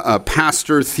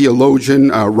pastor, theologian,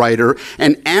 writer.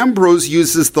 And Ambrose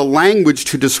uses the language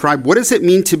to describe what does it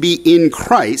mean to be in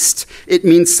Christ. It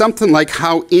means something like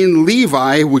how in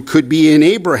Levi could be in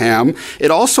Abraham.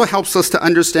 It also helps us to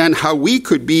understand how we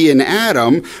could be in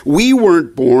Adam. We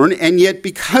weren't born, and yet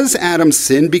because Adam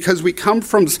sinned, because we come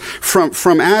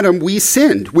from Adam, we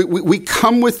sinned. We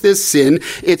come with this sin.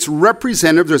 It's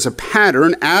representative. There's a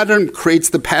pattern. Adam creates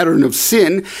the pattern of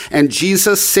sin, and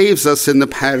Jesus saves us in the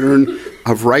pattern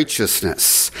of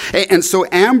righteousness. And so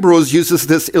Ambrose uses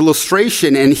this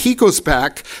illustration, and he goes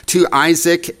back to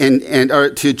Isaac and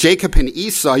to Jacob and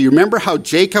Esau. You remember how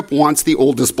Jacob wants the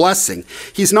oldest blessing.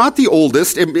 He's not the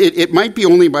oldest. It might be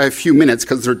only by a few minutes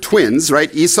because they're twins,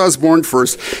 right? Esau's born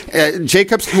first.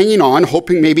 Jacob's hanging on,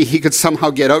 hoping maybe he could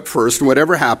somehow get out first,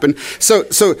 whatever happened.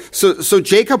 So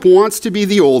Jacob wants to be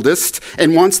the oldest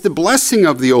and wants the blessing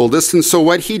of the oldest. And so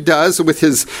what he does with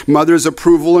his mother's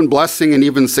approval and blessing and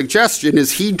even suggestion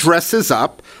is he dresses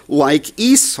up like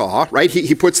Esau, right?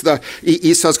 He puts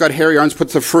Esau's got hairy arms,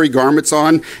 puts the furry garments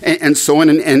on and so on,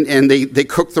 and they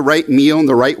cook the right meal in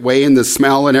the right way and the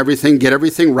smell and everything, get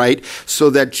everything right so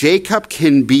that Jacob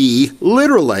can be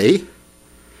literally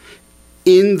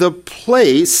in the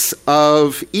place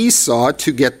of Esau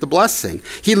to get the blessing.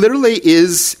 He literally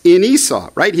is in Esau,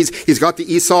 right? He's got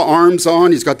the Esau arms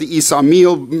on, he's got the Esau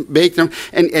meal baked on,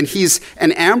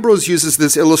 and Ambrose uses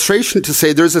this illustration to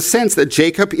say there's a sense that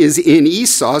Jacob is in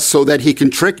Esau so that he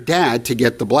can trick dad to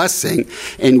get the blessing,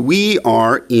 and we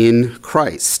are in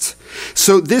Christ.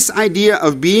 So this idea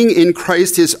of being in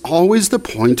Christ is always the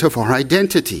point of our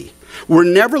identity. We're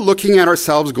never looking at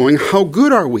ourselves going, how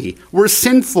good are we? We're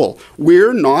sinful.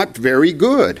 We're not very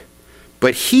good.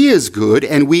 But he is good,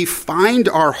 and we find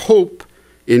our hope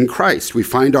in Christ. We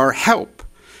find our help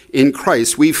in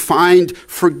Christ. We find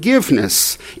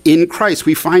forgiveness in Christ.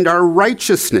 We find our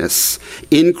righteousness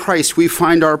in Christ. We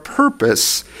find our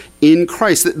purpose in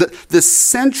Christ. The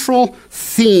central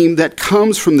theme that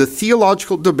comes from the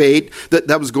theological debate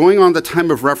that was going on at the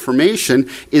time of Reformation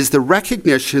is the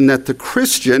recognition that the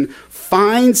Christian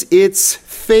finds its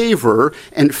favor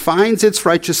and finds its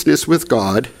righteousness with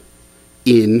God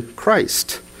in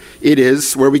Christ. It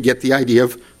is where we get the idea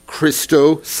of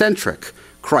Christocentric,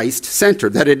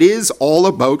 Christ-centered, that it is all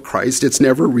about Christ. It's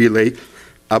never really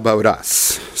about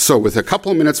us. So with a couple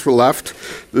of minutes left,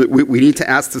 we need to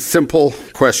ask the simple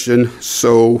question,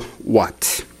 so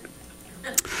what?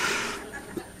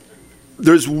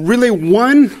 There's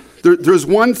one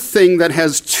thing that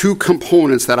has two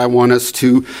components that I want us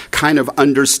to kind of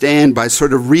understand by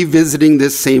sort of revisiting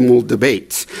this same old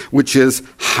debate, which is,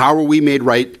 how are we made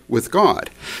right with God?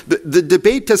 The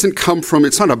debate doesn't come from,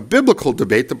 it's not a biblical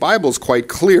debate. The Bible's quite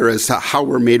clear as to how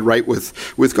we're made right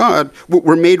with God.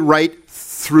 We're made right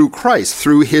through Christ,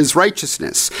 through his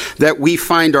righteousness. That we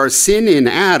find our sin in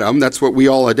Adam, that's what we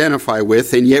all identify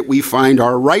with, and yet we find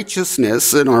our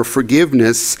righteousness and our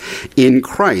forgiveness in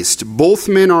Christ. Both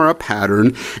men are a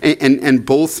pattern, and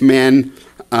both men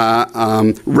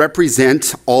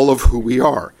represent all of who we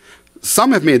are.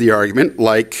 Some have made the argument,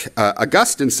 like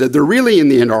Augustine said, there really in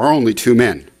the end are only two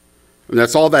men. And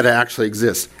that's all that actually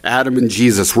exists. Adam and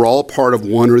Jesus were all part of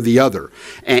one or the other,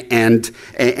 and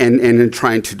in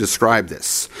trying to describe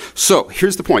this. So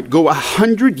here's the point. Go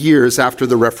 100 years after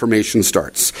the Reformation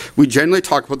starts. We generally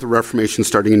talk about the Reformation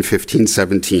starting in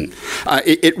 1517.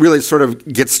 It really sort of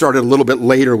gets started a little bit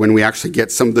later when we actually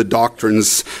get some of the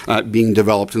doctrines being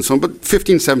developed and so on, but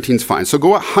 1517 is fine. So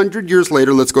go 100 years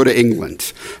later, let's go to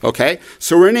England. Okay?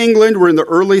 So we're in England. We're in the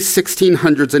early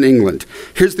 1600s in England.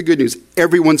 Here's the good news.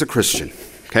 Everyone's a Christian.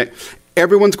 Okay?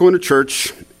 Everyone's going to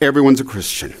church. Everyone's a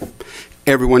Christian.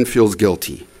 Everyone feels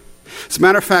guilty. As a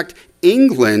matter of fact,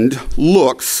 England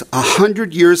looks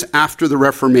 100 years after the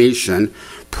Reformation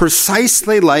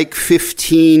precisely like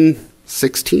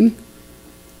 1516.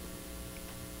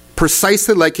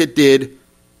 Precisely like it did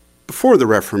before the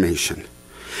Reformation.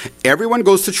 Everyone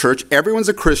goes to church. Everyone's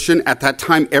a Christian. At that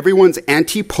time, everyone's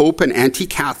anti-Pope and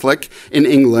anti-Catholic in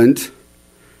England.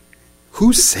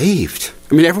 Who's saved?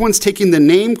 I mean, everyone's taking the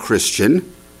name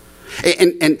Christian,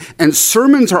 and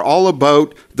sermons are all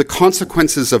about the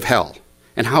consequences of hell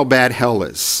and how bad hell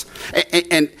is,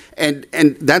 and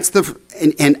that's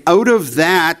and out of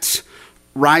that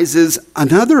rises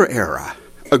another era,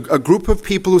 a group of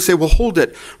people who say, well, hold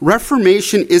it,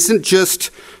 Reformation isn't just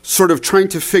sort of trying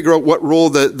to figure out what role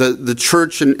the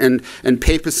church and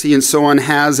papacy and so on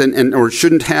has and or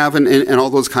shouldn't have and all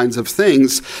those kinds of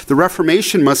things. The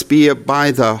Reformation must be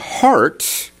by the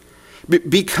heart,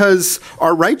 because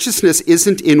our righteousness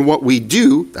isn't in what we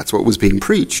do. That's what was being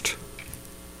preached.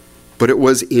 But it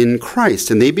was in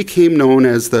Christ, and they became known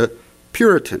as the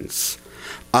Puritans.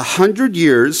 100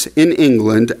 years in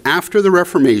England after the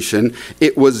Reformation,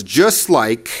 it was just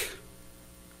like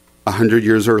 100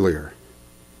 years earlier.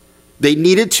 They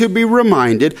needed to be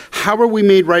reminded, how are we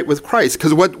made right with Christ?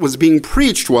 Because what was being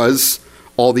preached was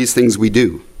all these things we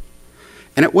do.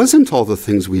 And it wasn't all the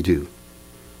things we do.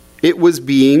 It was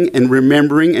being and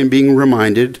remembering and being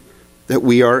reminded that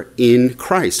we are in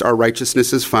Christ. Our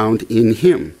righteousness is found in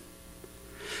him.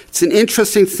 It's an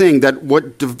interesting thing that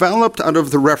what developed out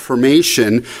of the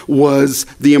Reformation was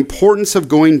the importance of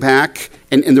going back,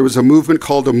 and there was a movement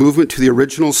called a movement to the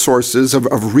original sources,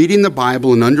 of reading the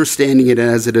Bible and understanding it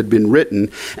as it had been written.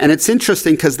 And it's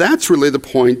interesting because that's really the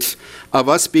point of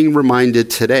us being reminded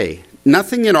today.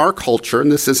 Nothing in our culture, and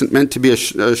this isn't meant to be a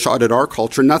shot at our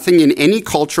culture, nothing in any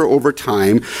culture over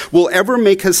time will ever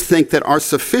make us think that our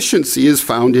sufficiency is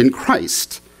found in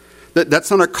Christ.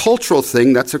 That's not a cultural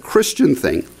thing, that's a Christian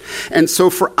thing. And so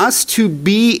for us to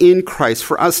be in Christ,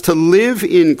 for us to live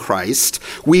in Christ,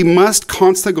 we must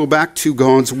constantly go back to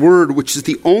God's Word, which is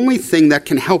the only thing that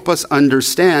can help us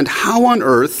understand how on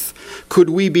earth could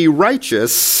we be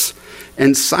righteous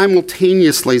and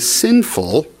simultaneously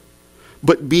sinful,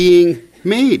 but being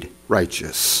made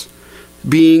righteous.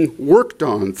 being worked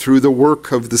on through the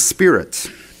work of the Spirit.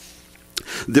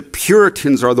 The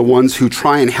Puritans are the ones who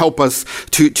try and help us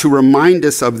to remind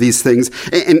us of these things.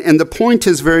 And the point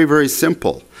is very, very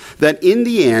simple. That in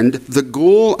the end, the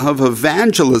goal of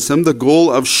evangelism, the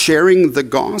goal of sharing the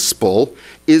gospel,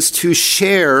 is to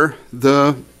share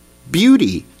the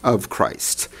beauty of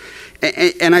Christ.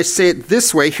 And I say it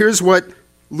this way. Here's what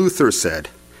Luther said.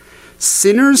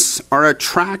 Sinners are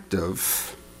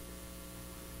attractive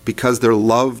because they're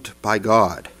loved by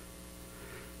God.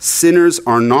 Sinners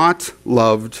are not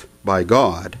loved by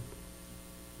God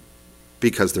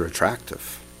because they're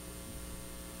attractive.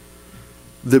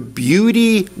 The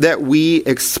beauty that we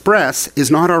express is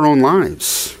not our own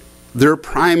lives. They're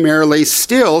primarily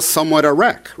still somewhat a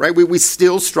wreck, right? We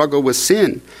still struggle with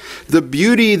sin. The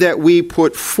beauty that we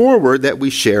put forward, that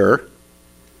we share,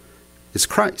 is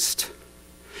Christ.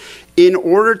 In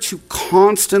order to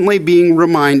constantly being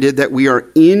reminded that we are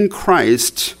in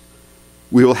Christ,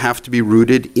 we will have to be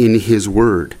rooted in His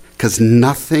Word, because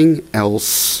nothing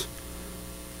else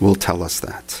will tell us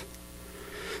that.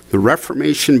 The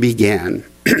Reformation began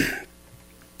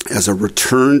as a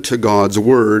return to God's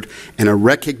Word and a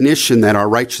recognition that our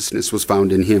righteousness was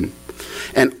found in Him.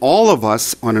 And all of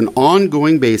us, on an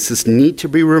ongoing basis, need to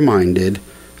be reminded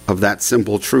of that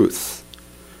simple truth.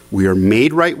 We are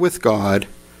made right with God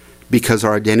because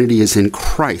our identity is in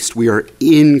Christ. We are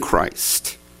in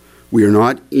Christ. We are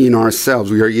not in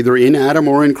ourselves. We are either in Adam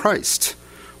or in Christ.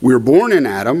 We are born in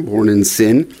Adam, born in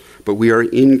sin, but we are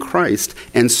in Christ.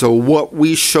 And so what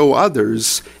we show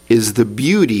others is the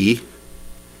beauty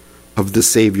of the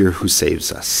Savior who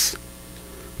saves us.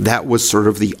 That was sort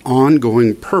of the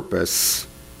ongoing purpose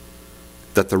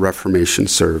that the Reformation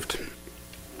served.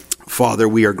 Father,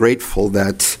 we are grateful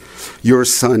that your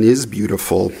Son is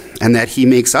beautiful and that He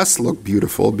makes us look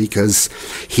beautiful because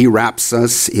He wraps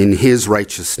us in His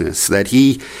righteousness, that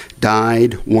He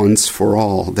died once for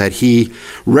all, that He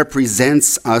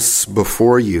represents us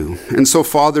before you. And so,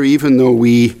 Father, even though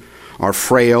we are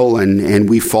frail and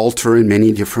we falter in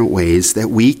many different ways, that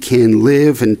we can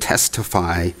live and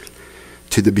testify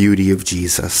to the beauty of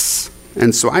Jesus.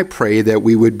 And so I pray that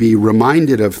we would be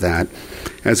reminded of that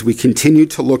as we continue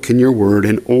to look in your word,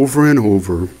 and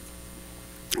over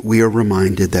we are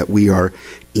reminded that we are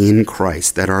in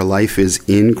Christ, that our life is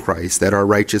in Christ, that our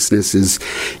righteousness is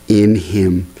in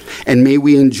Him. And may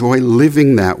we enjoy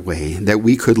living that way, that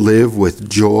we could live with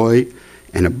joy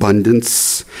and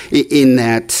abundance in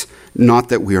that, not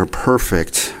that we are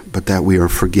perfect, but that we are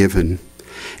forgiven,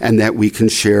 and that we can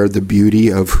share the beauty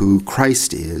of who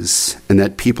Christ is, and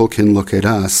that people can look at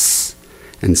us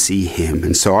and see Him.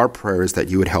 And so our prayer is that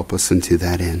you would help us into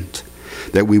that end,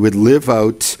 that we would live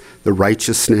out the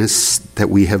righteousness that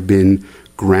we have been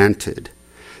granted,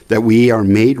 that we are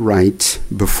made right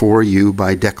before you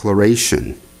by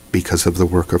declaration because of the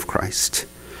work of Christ.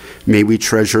 May we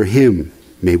treasure Him,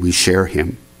 may we share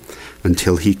Him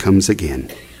until He comes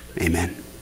again. Amen.